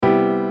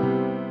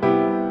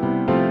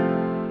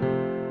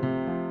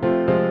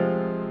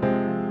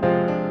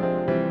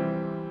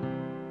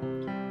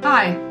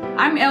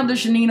I'm Elder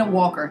Shanina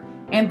Walker,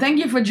 and thank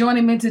you for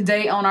joining me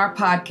today on our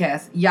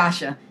podcast,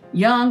 Yasha,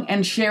 Young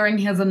and Sharing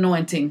His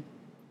Anointing.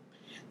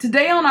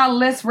 Today on our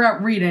Let's Wrap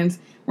readings,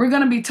 we're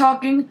going to be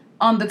talking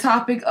on the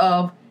topic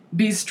of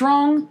Be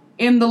Strong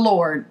in the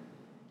Lord.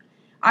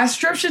 Our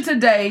scripture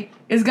today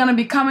is going to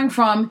be coming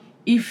from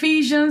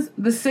Ephesians,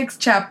 the 6th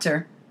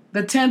chapter,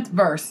 the 10th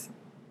verse.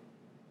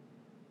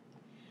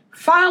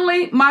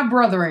 Finally, my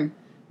brethren,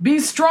 be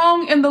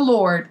strong in the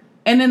Lord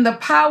and in the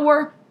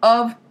power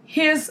of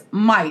His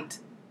might.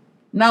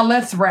 Now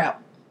let's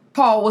wrap.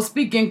 Paul was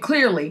speaking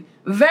clearly,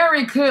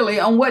 very clearly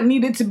on what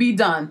needed to be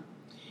done.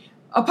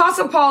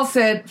 Apostle Paul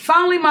said,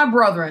 finally, my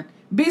brethren,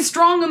 be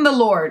strong in the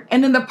Lord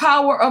and in the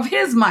power of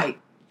His might.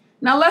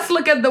 Now let's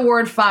look at the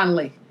word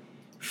finally.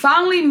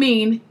 Finally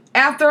mean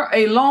after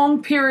a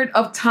long period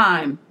of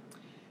time,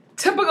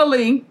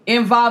 typically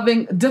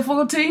involving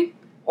difficulty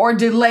or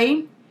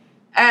delay,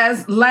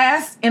 as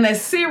last in a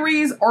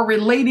series or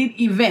related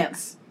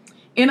events.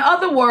 In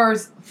other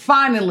words,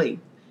 finally,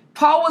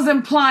 Paul was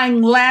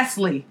implying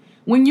lastly,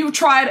 when you've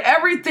tried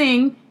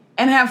everything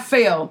and have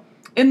failed,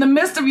 in the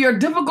midst of your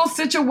difficult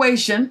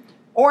situation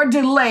or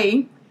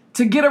delay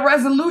to get a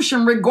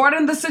resolution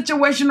regarding the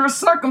situation or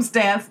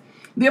circumstance,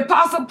 the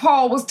Apostle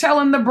Paul was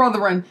telling the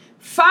brethren,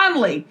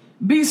 finally,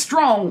 be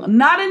strong,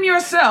 not in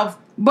yourself,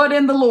 but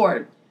in the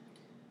Lord.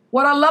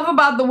 What I love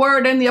about the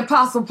word in the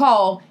Apostle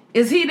Paul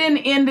is he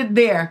didn't end it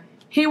there.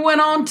 He went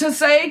on to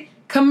say,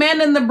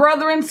 commanding the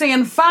brethren,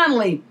 saying,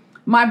 finally,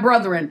 my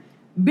brethren,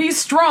 be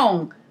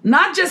strong,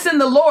 not just in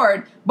the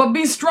Lord, but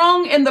be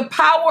strong in the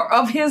power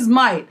of His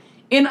might.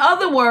 In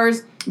other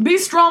words, be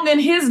strong in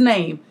His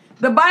name.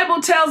 The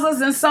Bible tells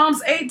us in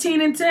Psalms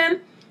 18 and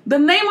 10, the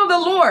name of the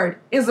Lord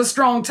is a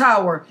strong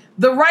tower.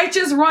 The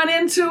righteous run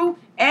into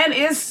and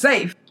is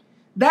safe.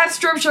 That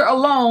scripture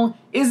alone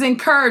is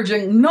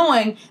encouraging,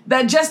 knowing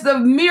that just the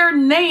mere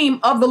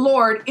name of the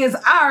Lord is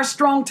our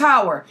strong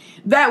tower,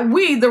 that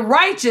we, the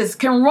righteous,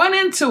 can run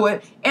into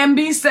it and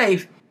be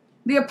safe.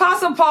 The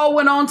Apostle Paul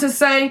went on to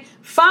say,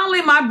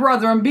 finally, my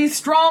brethren, be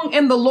strong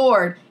in the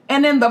Lord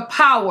and in the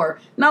power.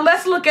 Now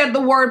let's look at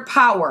the word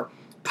power.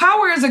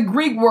 Power is a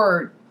Greek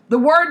word, the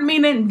word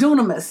meaning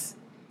dunamis.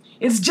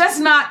 It's just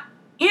not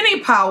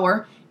any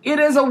power. It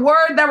is a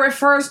word that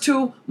refers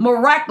to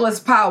miraculous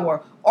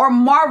power or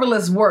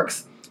marvelous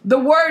works. The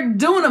word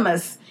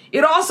dunamis,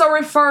 it also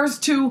refers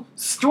to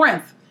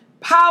strength,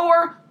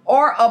 power,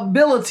 or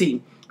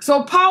ability.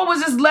 So Paul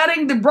was just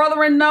letting the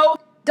brethren know,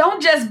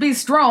 don't just be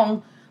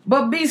strong,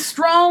 but be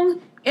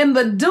strong in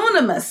the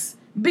dunamis.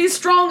 Be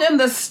strong in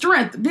the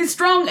strength. Be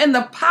strong in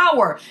the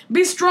power.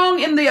 Be strong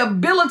in the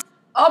ability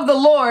of the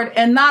Lord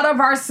and not of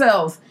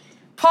ourselves.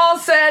 Paul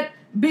said,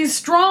 be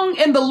strong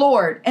in the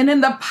Lord and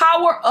in the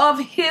power of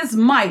His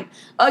might.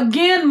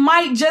 Again,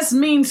 might just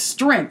means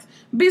strength.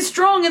 Be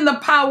strong in the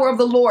power of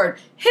the Lord,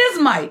 His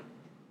might.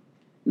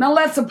 Now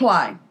let's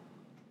apply.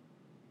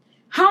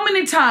 How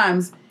many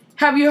times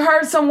have you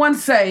heard someone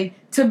say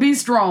to be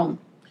strong?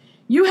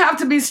 You have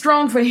to be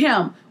strong for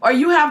him, or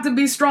you have to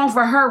be strong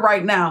for her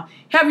right now.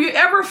 Have you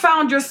ever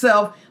found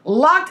yourself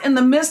locked in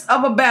the midst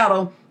of a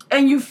battle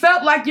and you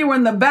felt like you were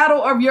in the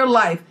battle of your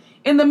life?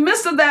 In the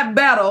midst of that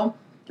battle,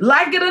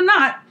 like it or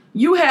not,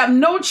 you have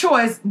no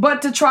choice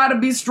but to try to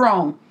be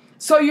strong.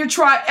 So you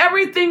try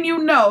everything you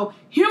know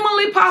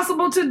humanly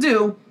possible to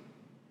do,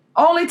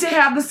 only to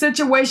have the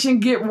situation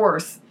get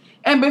worse.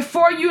 And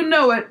before you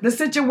know it, the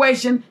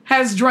situation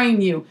has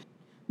drained you.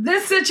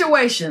 This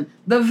situation,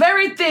 the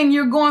very thing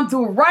you're going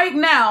through right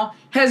now,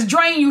 has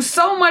drained you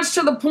so much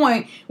to the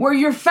point where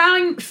you're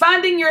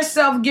finding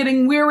yourself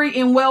getting weary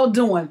in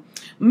well-doing.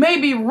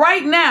 Maybe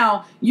right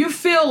now you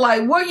feel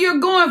like what you're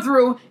going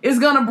through is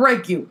going to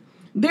break you.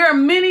 There are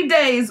many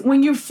days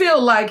when you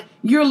feel like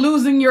you're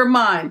losing your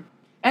mind.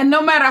 And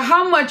no matter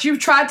how much you've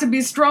tried to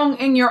be strong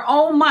in your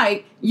own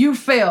might, you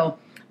fail.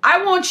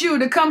 I want you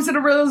to come to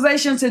the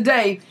realization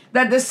today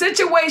that the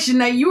situation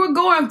that you are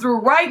going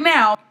through right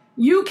now,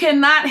 you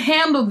cannot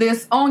handle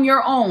this on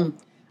your own.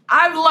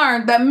 I've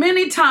learned that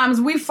many times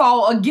we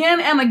fall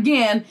again and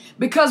again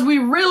because we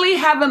really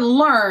haven't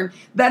learned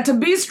that to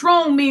be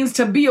strong means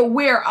to be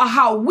aware of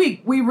how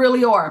weak we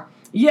really are.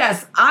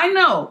 Yes, I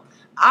know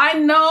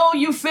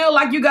you feel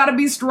like you got to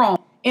be strong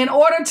in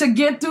order to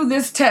get through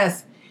this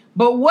test.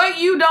 But what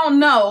you don't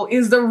know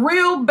is the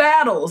real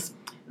battles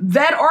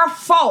that are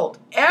fought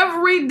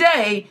every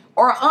day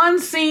are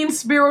unseen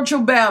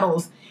spiritual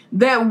battles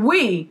that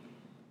we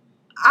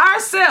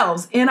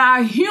ourselves in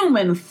our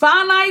human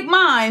finite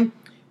mind,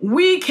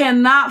 we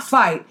cannot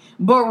fight,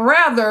 but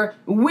rather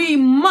we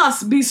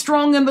must be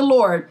strong in the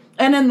Lord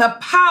and in the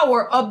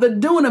power of the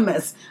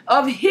dunamis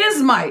of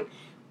His might,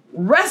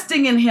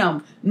 resting in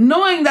Him,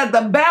 knowing that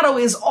the battle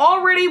is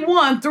already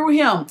won through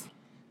Him.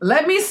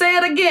 Let me say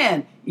it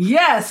again.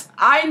 Yes,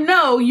 I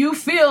know you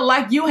feel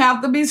like you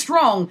have to be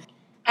strong.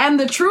 And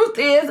the truth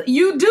is,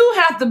 you do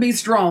have to be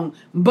strong,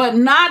 but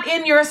not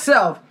in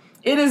yourself.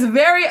 It is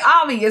very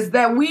obvious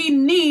that we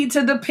need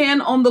to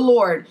depend on the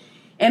Lord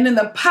and in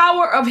the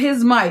power of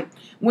His might.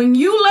 When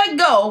you let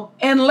go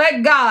and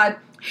let God,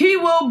 He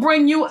will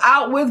bring you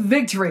out with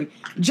victory.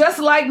 Just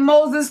like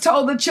Moses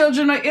told the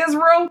children of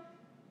Israel,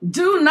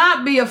 do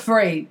not be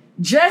afraid.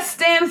 Just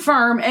stand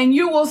firm and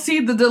you will see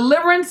the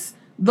deliverance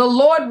the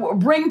Lord will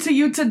bring to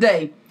you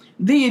today.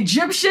 The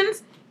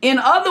Egyptians, in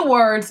other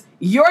words,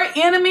 your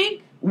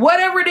enemy,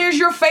 whatever it is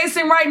you're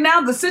facing right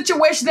now, the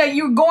situation that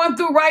you're going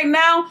through right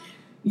now,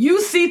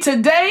 you see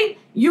today,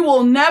 you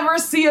will never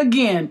see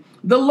again.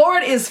 The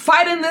Lord is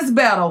fighting this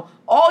battle.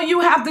 All you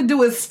have to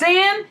do is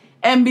stand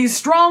and be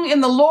strong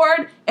in the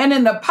Lord and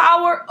in the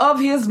power of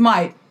his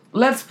might.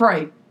 Let's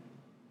pray.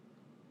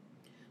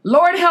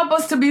 Lord, help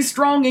us to be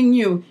strong in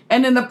you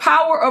and in the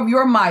power of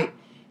your might.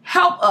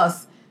 Help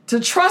us to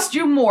trust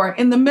you more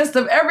in the midst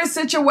of every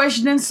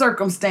situation and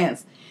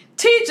circumstance.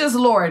 Teach us,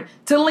 Lord,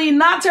 to lean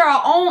not to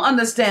our own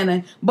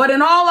understanding, but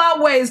in all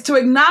our ways to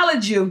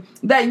acknowledge you,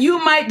 that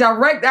you might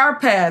direct our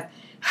path.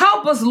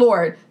 Help us,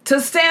 Lord, to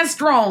stand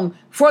strong,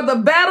 for the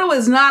battle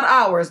is not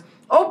ours.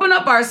 Open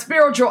up our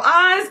spiritual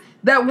eyes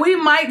that we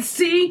might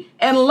see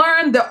and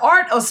learn the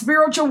art of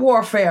spiritual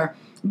warfare.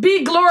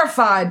 Be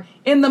glorified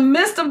in the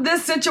midst of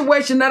this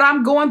situation that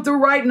I'm going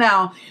through right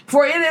now,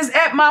 for it is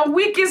at my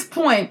weakest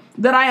point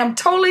that I am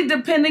totally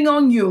depending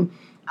on you.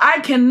 I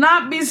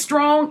cannot be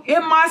strong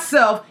in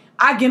myself.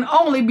 I can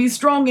only be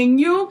strong in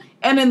you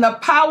and in the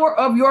power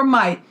of your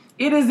might.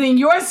 It is in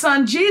your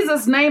Son,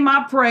 Jesus' name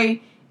I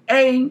pray.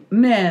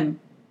 Amen.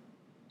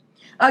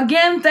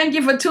 Again, thank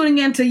you for tuning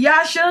in to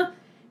Yasha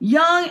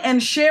Young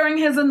and sharing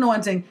his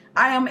anointing.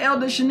 I am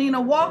Elder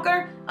Shanina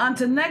Walker.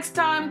 Until next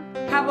time,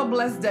 have a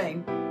blessed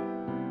day.